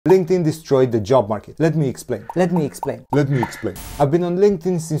LinkedIn destroyed the job market. Let me explain. I've I've been on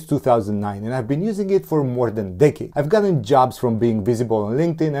LinkedIn since 2009 and I've been using it for more than a decade. I've gotten jobs from being visible on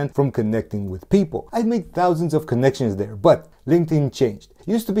LinkedIn and from connecting with people. I've made thousands of connections there, but LinkedIn changed.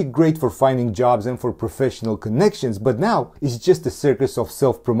 It used to be great for finding jobs and for professional connections, but now it's just a circus of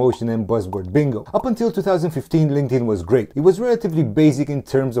self-promotion and buzzword bingo. Up until 2015, LinkedIn was great. It was relatively basic in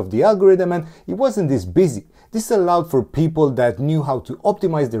terms of the algorithm and it wasn't this busy. This allowed for people that knew how to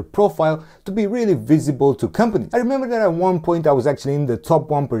optimize their profile to be really visible to companies. I remember that at one point I was actually in the top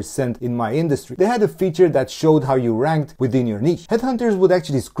 1% in my industry. They had a feature that showed how you ranked within your niche. Headhunters would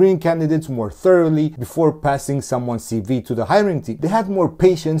actually screen candidates more thoroughly before passing someone's CV to the hiring team. They had more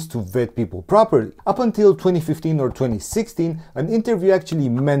patience to vet people properly. Up until 2015 or 2016, an interview actually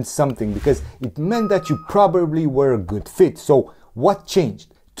meant something because it meant that you probably were a good fit. So what changed?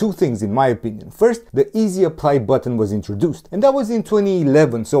 Two things in my opinion. First, the easy apply button was introduced, and that was in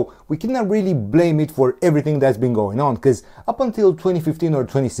 2011, so we cannot really blame it for everything that's been going on, because up until 2015 or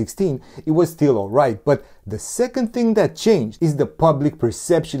 2016 it was still alright. But the second thing that changed is the public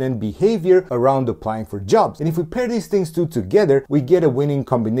perception and behavior around applying for jobs. And if we pair these things two together, we get a winning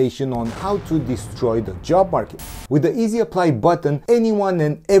combination on how to destroy the job market. With the easy apply button, anyone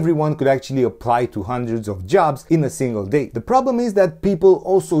and everyone could actually apply to hundreds of jobs in a single day. The problem is that people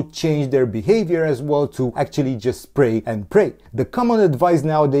also change their behavior as well to actually just pray and pray. The common advice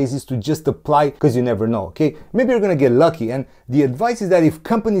nowadays is to just apply because you never know, okay? Maybe you're gonna get lucky, and the advice is that if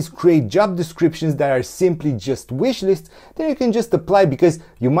companies create job descriptions that are simply just wish lists, then you can just apply because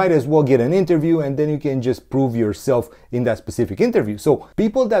you might as well get an interview and then you can just prove yourself in that specific interview. So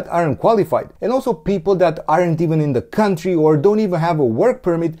people that aren't qualified and also people that aren't even in the country or don't even have a work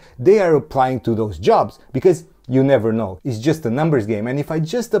permit, they are applying to those jobs because you never know. It's just a numbers game. And if I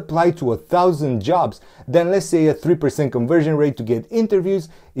just apply to 1,000 jobs, then let's say a 3% conversion rate to get interviews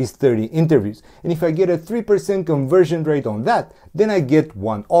is 30 interviews. And if I get a 3% conversion rate on that, then I get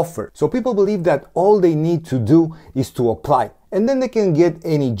one offer. So people believe that all they need to do is to apply, and then they can get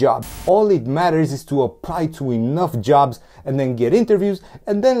any job. All it matters is to apply to enough jobs and then get interviews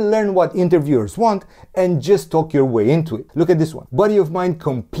and then learn what interviewers want and just talk your way into it. Look at this one. Buddy of mine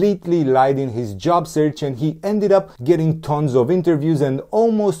completely lied in his job search and he ended up getting tons of interviews and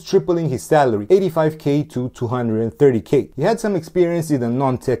almost tripling his salary, 85K to 230K. He had some experience in a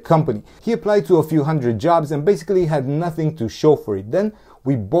non-tech company. He applied to a few hundred jobs and basically had nothing to show for it. Then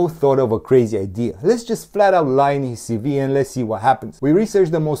we both thought of a crazy idea. Let's just flat out lie in his CV and let's see what happens. We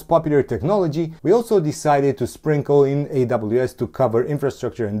researched the most popular technology. We also decided to sprinkle in AWS to cover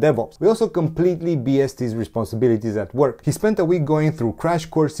infrastructure and DevOps. We also completely BS'd his responsibilities at work. He spent a week going through crash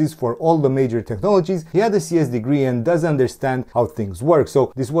courses for all the major technologies. He had a CS degree and does understand how things work,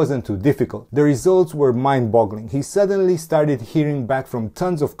 so this wasn't too difficult. The results were mind-boggling. He suddenly started hearing back from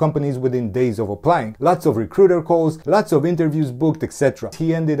tons of companies within days of applying. Lots of recruiter calls, lots of interviews booked, etc.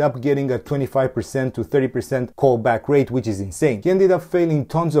 He ended up getting a 25% to 30% callback rate, which is insane. He ended up failing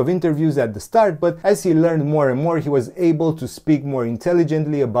tons of interviews at the start, but as he learned more and more, he was able to speak more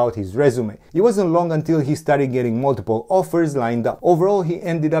intelligently about his resume. It wasn't long until he started getting multiple offers lined up. Overall, he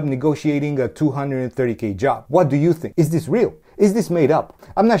ended up negotiating a 230K job. What do you think? Is this real? Is this made up?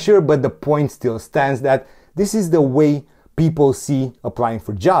 I'm not sure, but the point still stands that this is the way people see applying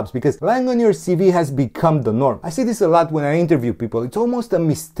for jobs, because lying on your CV has become the norm. I see this a lot when I interview people. It's almost a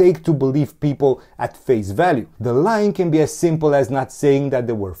mistake to believe people at face value. The lying can be as simple as not saying that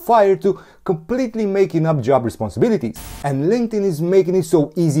they were fired to completely making up job responsibilities. And LinkedIn is making it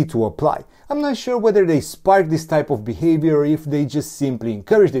so easy to apply. I'm not sure whether they sparked this type of behavior or if they just simply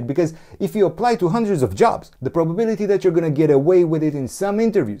encouraged it, because if you apply to hundreds of jobs, the probability that you're gonna get away with it in some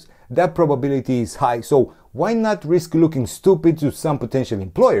interviews, that probability is high. So why not risk looking stupid to some potential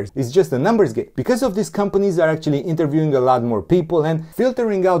employers? It's just a numbers game. Because of this, companies are actually interviewing a lot more people and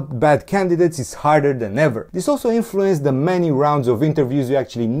filtering out bad candidates is harder than ever. This also influenced the many rounds of interviews you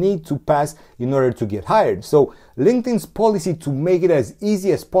actually need to pass in order to get hired. So LinkedIn's policy to make it as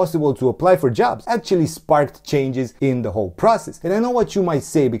easy as possible to apply for jobs actually sparked changes in the whole process. And I know what you might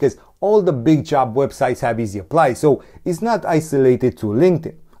say, because all the big job websites have easy apply, so it's not isolated to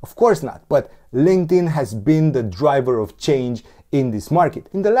LinkedIn. Of course not, but LinkedIn has been the driver of change in this market.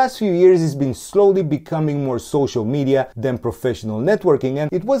 In the last few years, it's been slowly becoming more social media than professional networking,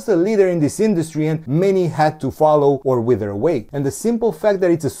 and it was the leader in this industry and many had to follow or wither away. And the simple fact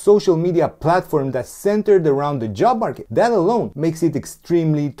that it's a social media platform that's centered around the job market, that alone makes it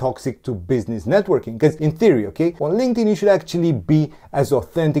extremely toxic to business networking. Because in theory, okay, on LinkedIn you should actually be as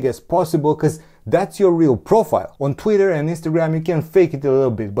authentic as possible, because that's your real profile. On Twitter and Instagram you can fake it a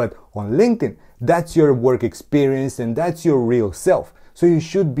little bit, but on LinkedIn, that's your work experience and that's your real self. so you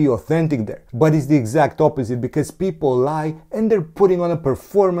should be authentic there. But it's the exact opposite, because people lie and they're putting on a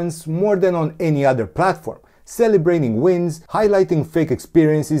performance more than on any other platform, celebrating wins, highlighting fake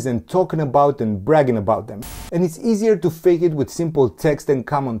experiences, and talking about and bragging about them. And it's easier to fake it with simple text and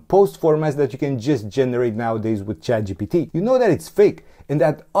common post formats that you can just generate nowadays with ChatGPT. You know that it's fake, and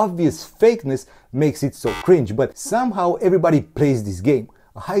that obvious fakeness makes it so cringe, but somehow everybody plays this game,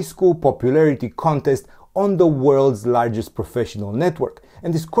 a high school popularity contest on the world's largest professional network.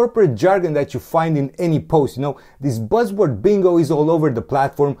 And this corporate jargon that you find in any post, this buzzword bingo is all over the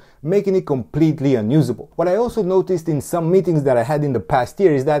platform, making it completely unusable. What I also noticed in some meetings that I had in the past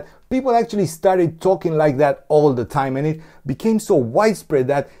year is that people actually started talking like that all the time, and it became so widespread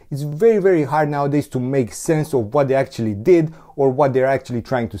that it's very, very hard nowadays to make sense of what they actually did or what they're actually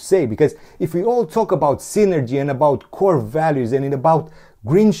trying to say. Because if we all talk about synergy and about core values and about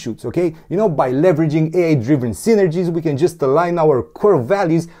green shoots, okay? By leveraging AI-driven synergies, we can just align our core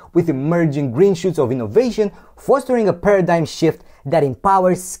values with emerging green shoots of innovation, fostering a paradigm shift that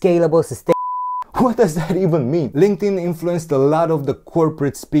empowers scalable, sustainable. What does that even mean? LinkedIn influenced a lot of the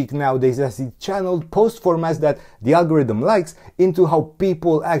corporate speak nowadays, as it channeled post formats that the algorithm likes into how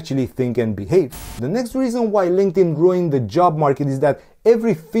people actually think and behave. The next reason why LinkedIn ruined the job market is that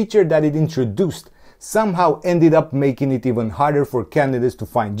every feature that it introduced somehow ended up making it even harder for candidates to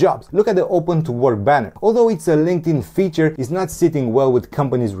find jobs. Look at the open to work banner. Although it's a LinkedIn feature, it's not sitting well with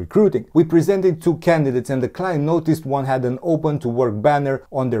companies recruiting. We presented 2 candidates and the client noticed one had an open to work banner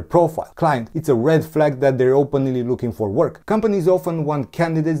on their profile. Client, it's a red flag that they're openly looking for work. Companies often want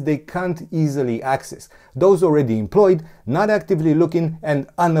candidates they can't easily access, those already employed, not actively looking, and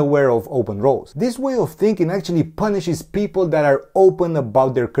unaware of open roles. This way of thinking actually punishes people that are open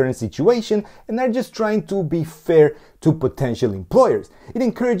about their current situation and are just trying to be fair to potential employers. It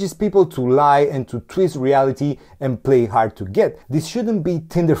encourages people to lie and to twist reality and play hard to get. This shouldn't be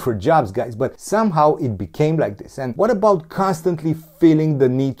Tinder for jobs, guys, but somehow it became like this. And what about constantly feeling the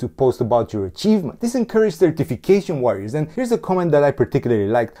need to post about your achievement? This encouraged certification warriors, and here's a comment that I particularly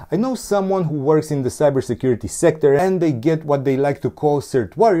liked. I know someone who works in the cybersecurity sector and they get what they like to call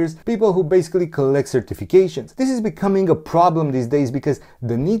cert warriors, people who basically collect certifications. This is becoming a problem these days because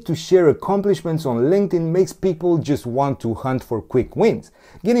the need to share accomplishments on LinkedIn makes people just want to hunt for quick wins.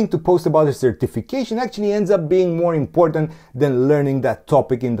 Getting to post about a certification actually ends up being more important than learning that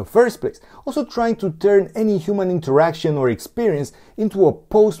topic in the first place. Also, trying to turn any human interaction or experience into a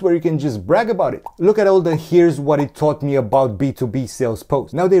post where you can just brag about it. Look at all the "here's what it taught me about B2B sales"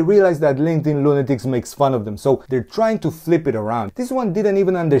 posts. Now they realize that LinkedIn lunatics makes fun of them, so they're trying to flip it around. This one didn't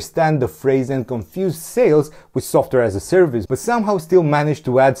even understand the phrase and confused sales with software as a service, but somehow still managed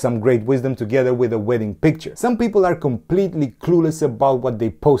to add some great wisdom together with a wedding picture. Some people are completely clueless about what they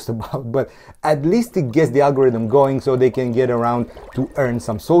post about, but at least it gets the algorithm going so they can get around to earn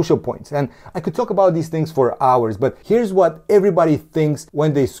some social points. And I could talk about these things for hours, but here's what everybody thinks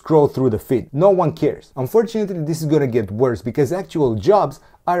when they scroll through the feed. No one cares. Unfortunately, this is gonna get worse because actual jobs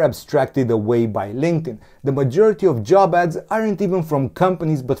are abstracted away by LinkedIn. The majority of job ads aren't even from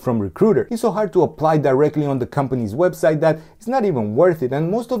companies but from recruiters. It's so hard to apply directly on the company's website that it's not even worth it,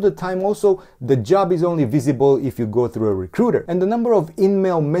 and most of the time also the job is only visible if you go through a recruiter. And the number of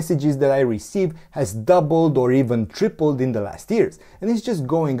in-mail messages that I receive has doubled or even tripled in the last years, and it's just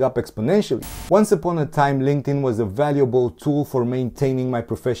going up exponentially. Once upon a time, LinkedIn was a valuable tool for maintaining my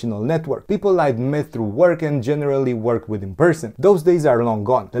professional network, people I'd met through work and generally worked with in person. Those days are long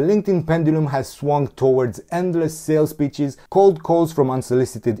gone. The LinkedIn pendulum has swung towards endless sales pitches, cold calls from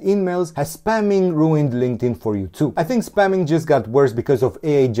unsolicited emails. Has spamming ruined LinkedIn for you too? I think spamming just got worse because of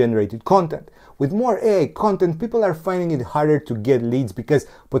AI generated content. With more AI content, people are finding it harder to get leads because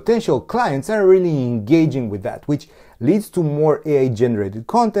potential clients are really engaging with that, which leads to more AI generated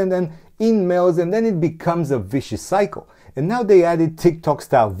content and emails, and then it becomes a vicious cycle. And now they added TikTok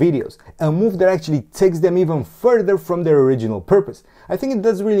style videos, a move that actually takes them even further from their original purpose. I think it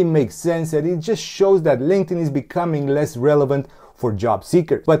does really make sense, and it just shows that LinkedIn is becoming less relevant for job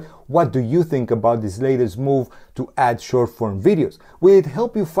seekers. But what do you think about this latest move to add short form videos? Will it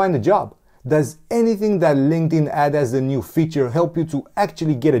help you find a job? Does anything that LinkedIn add as a new feature help you to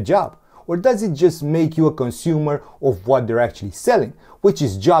actually get a job? Or does it just make you a consumer of what they're actually selling, which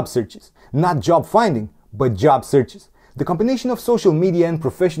is job searches? Not job finding, but job searches. The combination of social media and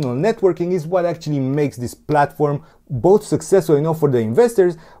professional networking is what actually makes this platform both successful, for the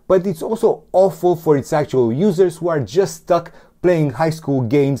investors, but it's also awful for its actual users who are just stuck playing high school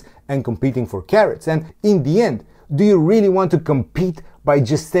games and competing for carrots. And in the end, do you really want to compete by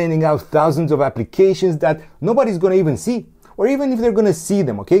just sending out thousands of applications that nobody's gonna even see? Or even if they're gonna see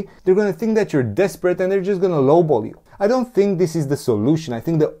them, okay? They're gonna think that you're desperate and they're just gonna lowball you. I don't think this is the solution. I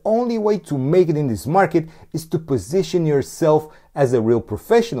think the only way to make it in this market is to position yourself as a real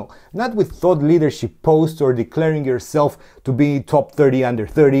professional, not with thought leadership posts or declaring yourself to be top 30 under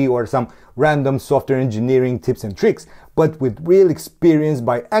 30 or some random software engineering tips and tricks, but with real experience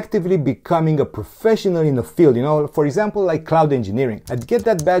by actively becoming a professional in the field. For example, like cloud engineering. To get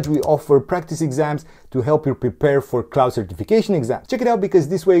that badge, we offer practice exams to help you prepare for cloud certification exams. Check it out, because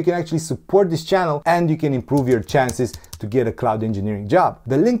this way you can actually support this channel and you can improve your chances to get a cloud engineering job.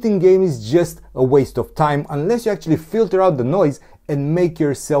 The LinkedIn game is just a waste of time unless you actually filter out the noise and make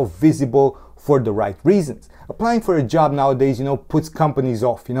yourself visible for the right reasons. Applying for a job nowadays, puts companies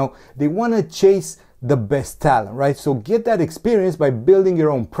off. They want to chase the best talent, right? So get that experience by building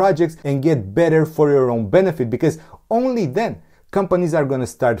your own projects and get better for your own benefit, because only then companies are going to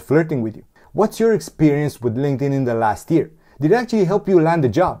start flirting with you. What's your experience with LinkedIn in the last year? Did it actually help you land a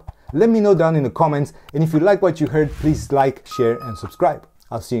job? Let me know down in the comments, and if you like what you heard, please like, share, and subscribe.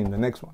 I'll see you in the next one.